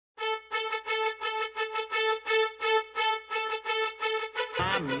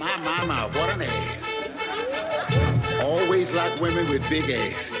My, what an ass. Always like women with big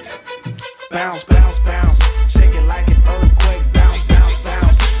asses. Bounce, bounce, bounce, shake it like an earthquake. Bounce, bounce,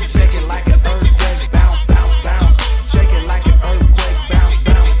 bounce, shake it like an earthquake. Bounce, bounce, bounce, shake it like an earthquake. Bounce,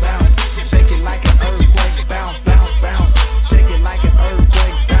 bounce, bounce, shake it like an earthquake. Bounce, bounce, bounce, shake it like an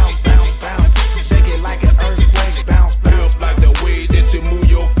earthquake. Bounce, bounce, bounce, shake it like an earthquake. Bounce, bounce, like the way that you move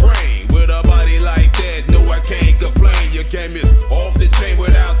your frame. With a body like that, no, I can't complain. Your game is off the chain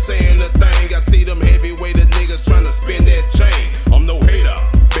without saying a thing. I see them heavyweighted niggas trying to spin that chain. I'm no hater,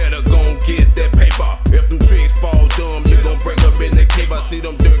 better gon' get that paper. If them tricks fall dumb, you gon' break up in the cave. I see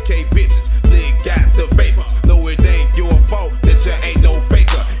them dirt K bitches, nigga got the vapors. No, it ain't your fault that you ain't no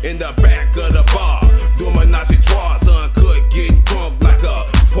faker. In the back of the bar, doing my Nazi twas, uncut, getting drunk like a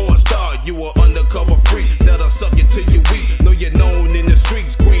porn star. You a undercover freak that'll suck you till you weak. Know you're known in the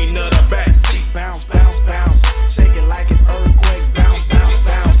streets, queen of the backseat. bounce, bounce, bounce, shake it like an earthquake. Bounce, bounce,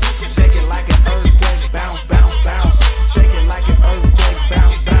 bounce, shake it like an earthquake. Bounce, bounce, bounce, shake it like an earthquake.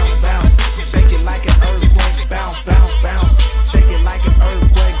 Bounce, bounce, bounce, shake it like an earthquake. Bounce, bounce, bounce, shake it like an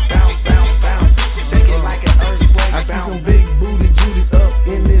earthquake. Bounce, bounce, bounce, shake it like an earthquake. I see some big booty Judies up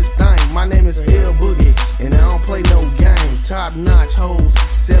in this thing. My name is L Boogie, and I don't play no game. Top notch hoes,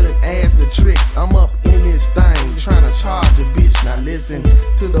 selling ass the tricks. I'm up in this thing, trying to charge a bitch. Now listen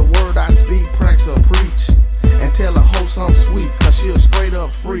to the word I speak, practice or preach, and tell a hoe something sweet, cause she a straight up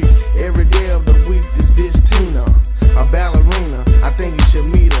freak. Every day of the week, this bitch Tina, a ballerina, I think you should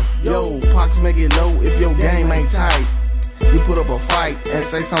meet her. Yo, pockets make it low if your game ain't tight. You put up a fight and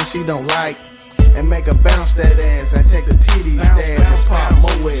say something she don't like, and make her bounce that ass and take the titty stash and pop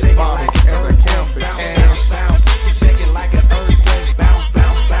more wet bottles as a count for cash. Bounce, shake it like an earthquake. Bounce,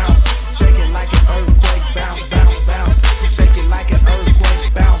 bounce, bounce, shake it like an earthquake. Bounce, bounce, bounce, shake it like an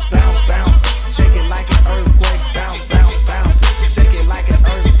earthquake. Bounce, bounce, bounce, shake it like an earthquake. Bounce, bounce, bounce, shake it like an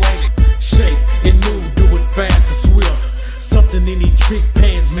earthquake. Shake and move, do it fast and swift. Something in these trick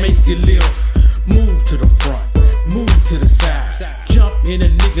pants make you lift. Move to the front, move to the side. Jump in a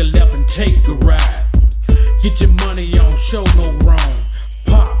nigga left and take a ride. Get your money on, show no wrong.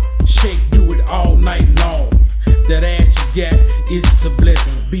 Pop, shake, do it all night long. That ass you got is a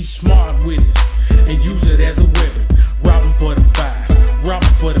blessing. Be smart with it and use it as a weapon. Rob 'em for them fives, rob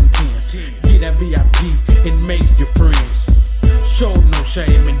 'em for them tens. Get that VIP and make your friends. Show no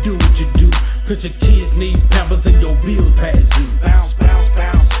shame and do what you do, cause your kids need pampers and your bills past due. Bounce, bounce,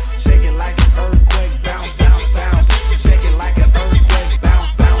 bounce.